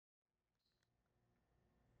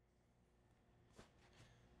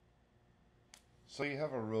So you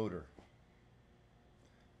have a rotor,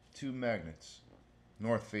 two magnets,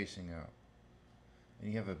 north facing out,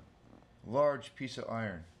 and you have a large piece of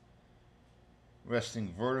iron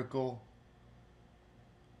resting vertical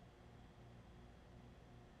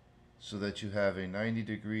so that you have a 90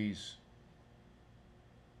 degrees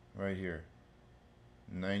right here,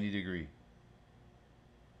 90 degree.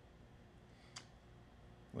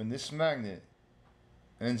 When this magnet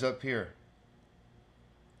ends up here,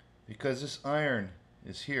 because this iron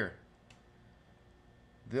is here,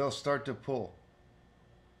 they'll start to pull.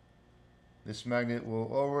 This magnet will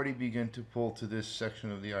already begin to pull to this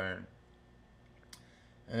section of the iron.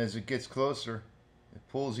 And as it gets closer, it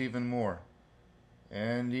pulls even more,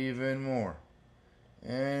 and even more,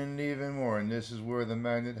 and even more. And this is where the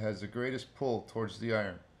magnet has the greatest pull towards the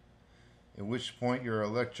iron. At which point your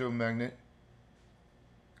electromagnet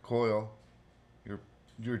coil,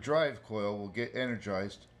 your drive coil, will get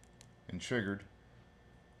energized and triggered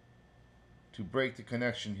to break the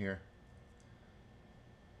connection here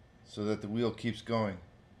so that the wheel keeps going.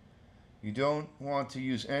 You don't want to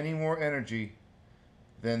use any more energy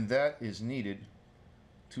than that is needed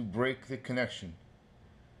to break the connection.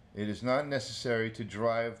 It is not necessary to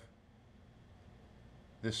drive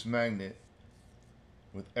this magnet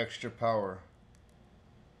with extra power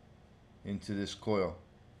into this coil.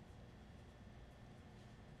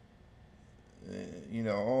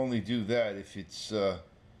 Only do that if it's if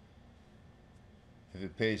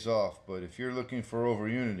it pays off. But if you're looking for over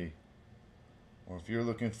unity, or if you're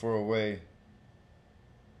looking for a way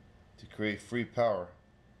to create free power,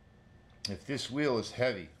 if this wheel is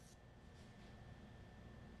heavy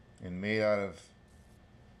and made out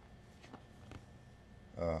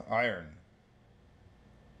of iron,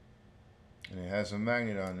 and it has a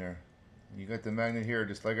magnet on there, you got the magnet here,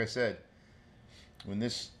 just like I said.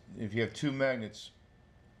 If you have two magnets,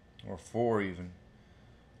 or four even,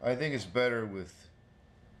 I think it's better with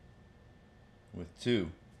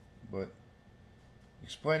two. But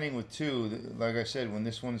explaining with two, like I said, when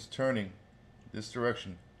this one's turning this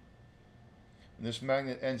direction, and this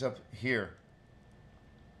magnet ends up here,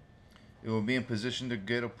 it will be in position to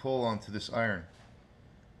get a pull onto this iron.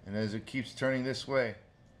 And as it keeps turning this way,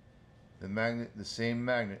 the same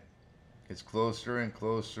magnet gets closer and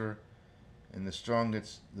closer, and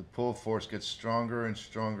the pull force gets stronger and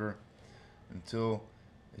stronger until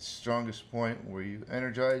its strongest point, where you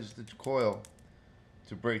energize the coil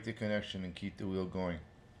to break the connection and keep the wheel going.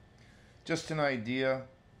 Just an idea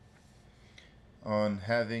on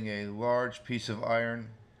having a large piece of iron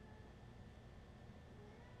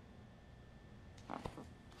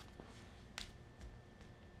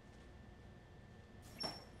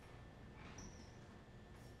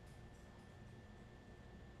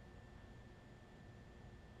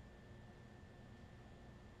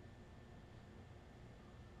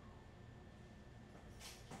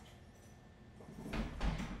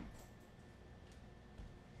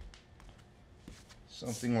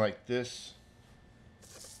something like this.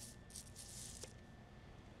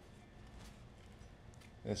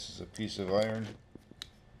 This is a piece of iron.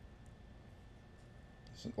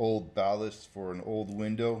 It's an old ballast for an old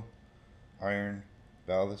window. Iron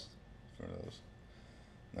ballast for those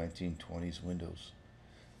 1920s windows.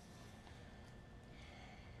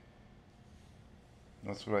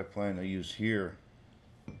 That's what I plan to use here.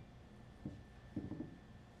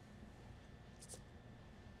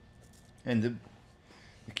 And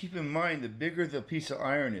keep in mind, the bigger the piece of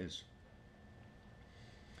iron is,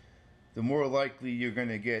 the more likely you're going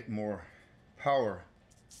to get more power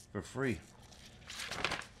for free.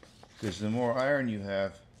 Because the more iron you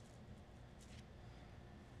have,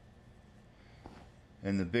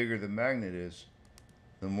 and the bigger the magnet is,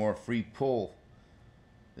 the more free pull.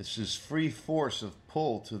 This is free force of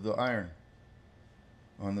pull to the iron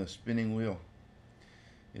on the spinning wheel.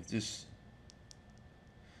 If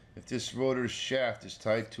this rotor shaft is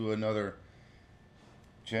tied to another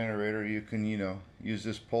generator, you can use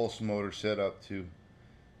this pulse motor setup to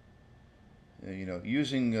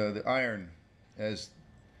using the iron as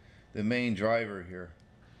the main driver here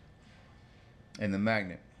and the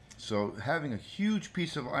magnet. So having a huge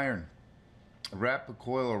piece of iron, wrap a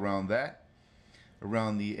coil around that,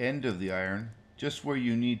 around the end of the iron, just where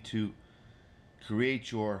you need to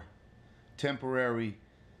create your temporary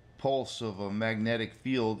pulse of a magnetic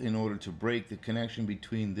field in order to break the connection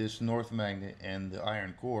between this north magnet and the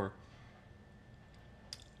iron core.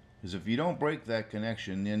 Because if you don't break that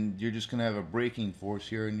connection, then you're just going to have a braking force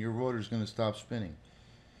here and your rotor is going to stop spinning.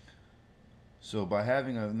 So by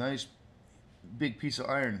having a nice big piece of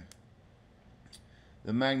iron,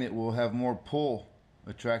 the magnet will have more pull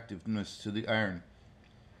attractiveness to the iron.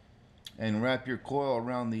 and wrap your coil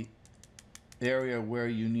around the area where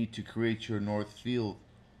you need to create your north field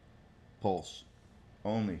pulse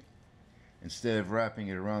only, instead of wrapping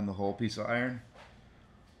it around the whole piece of iron.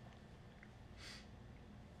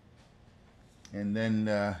 And then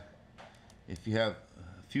if you have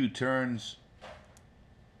a few turns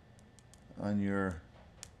on your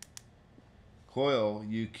coil,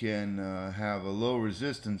 you can have a low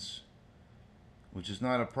resistance, which is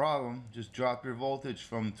not a problem. Just drop your voltage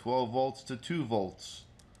from 12 volts to 2 volts,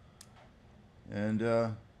 and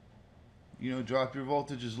you know, drop your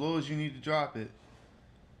voltage as low as you need to drop it,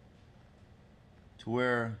 to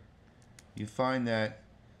where you find that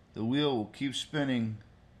the wheel will keep spinning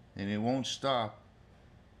and it won't stop,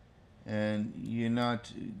 and you're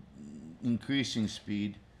not increasing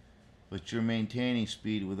speed, but you're maintaining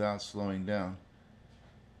speed without slowing down.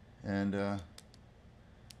 And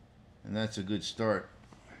that's a good start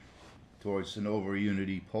towards an over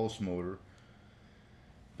unity pulse motor.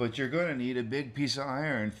 But you're going to need a big piece of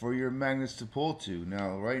iron for your magnets to pull to.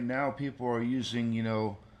 Now, right now, people are using, you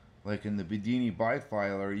know, like in the Bedini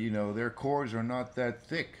bifilar, you know, their cores are not that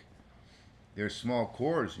thick. They're small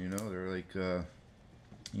cores, you know. They're like,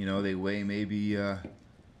 you know, they weigh maybe a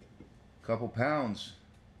couple pounds.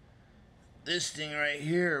 This thing right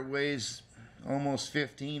here weighs almost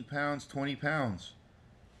 15 pounds, 20 pounds.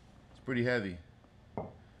 It's pretty heavy.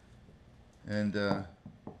 And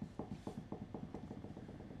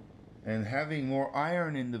having more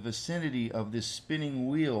iron in the vicinity of this spinning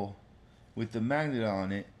wheel with the magnet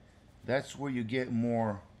on it, that's where you get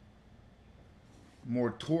more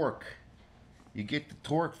torque. You get the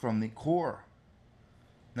torque from the core,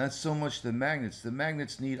 not so much the magnets. The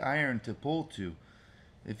magnets need iron to pull to.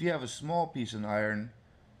 If you have a small piece of iron,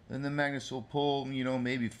 then the magnets will pull, you know,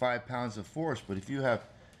 maybe 5 pounds of force. But if you have,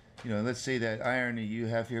 you know, let's say that iron that you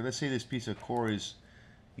have here, let's say this piece of core is,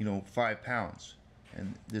 you know, 5 pounds,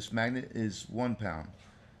 and this magnet is 1 pound.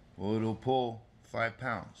 Well, it'll pull 5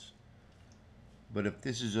 pounds. But if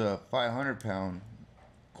this is a 500-pound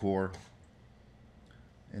core,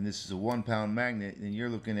 and this is a 1 pound magnet, then you're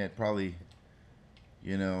looking at probably,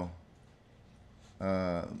 you know,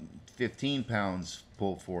 15 pounds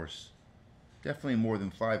pull force. Definitely more than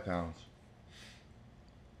 5 pounds,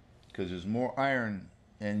 because there's more iron,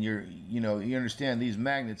 and you know, you understand these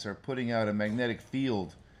magnets are putting out a magnetic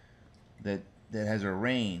field that has a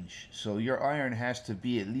range. So your iron has to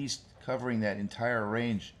be at least covering that entire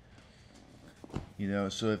range. You know,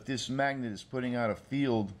 so if this magnet is putting out a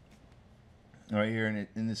field right here, and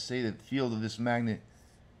let's say the field of this magnet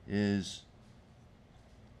is,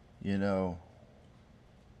 you know,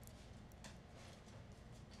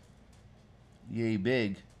 yay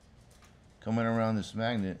big, coming around this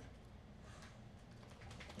magnet.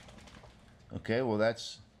 Okay, well,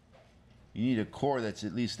 you need a core that's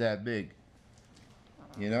at least that big,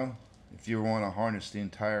 you know, if you want to harness the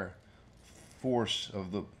entire force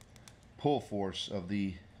of the pull force of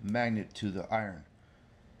the magnet to the iron.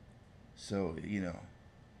 So, you know,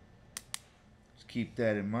 just keep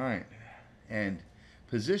that in mind. And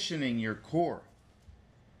positioning your core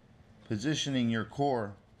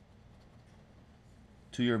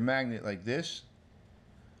to your magnet like this,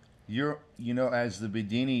 you know, as the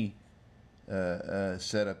Bedini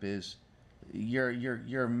setup is,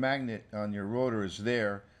 your magnet on your rotor is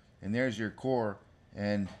there, and there's your core,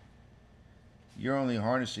 and you're only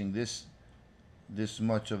harnessing this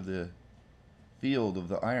much of the field of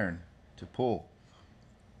the iron to pull.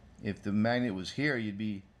 If the magnet was here, you'd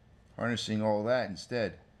be harnessing all that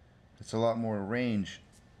instead. It's a lot more range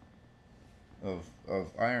of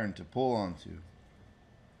iron to pull onto.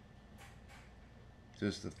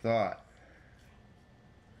 Just a thought.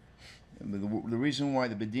 The reason why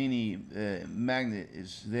the Bedini magnet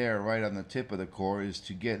is there right on the tip of the core is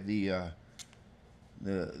to get the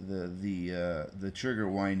trigger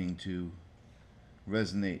winding to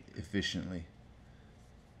resonate efficiently.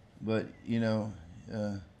 But you know,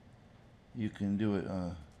 you can do it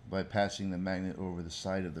by passing the magnet over the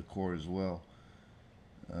side of the core as well,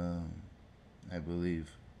 I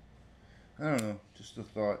believe. I don't know, just a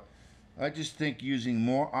thought. I just think using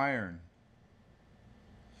more iron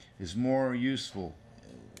is more useful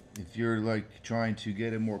if you're like trying to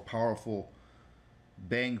get a more powerful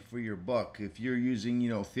bang for your buck. If you're using, you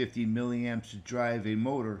know, 50 milliamps to drive a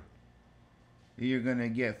motor, you're gonna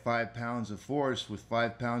get 5 pounds of force with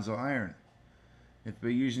 5 pounds of iron. If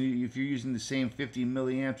you're using the same 50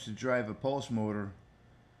 milliamps to drive a pulse motor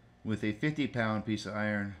with a 50-pound piece of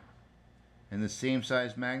iron and the same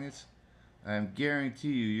size magnets, I guarantee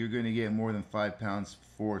you're going to get more than 5 pounds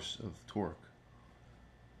force of torque,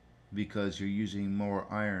 because you're using more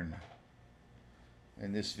iron.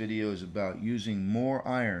 and this video is about using more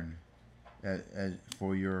iron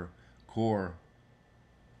for your core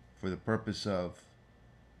for the purpose of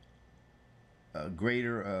a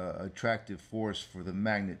greater attractive force for the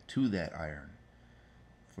magnet to that iron,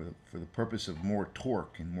 for the purpose of more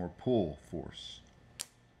torque and more pull force.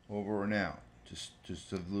 Over and out.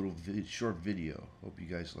 Just a little short video. Hope you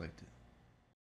guys liked it.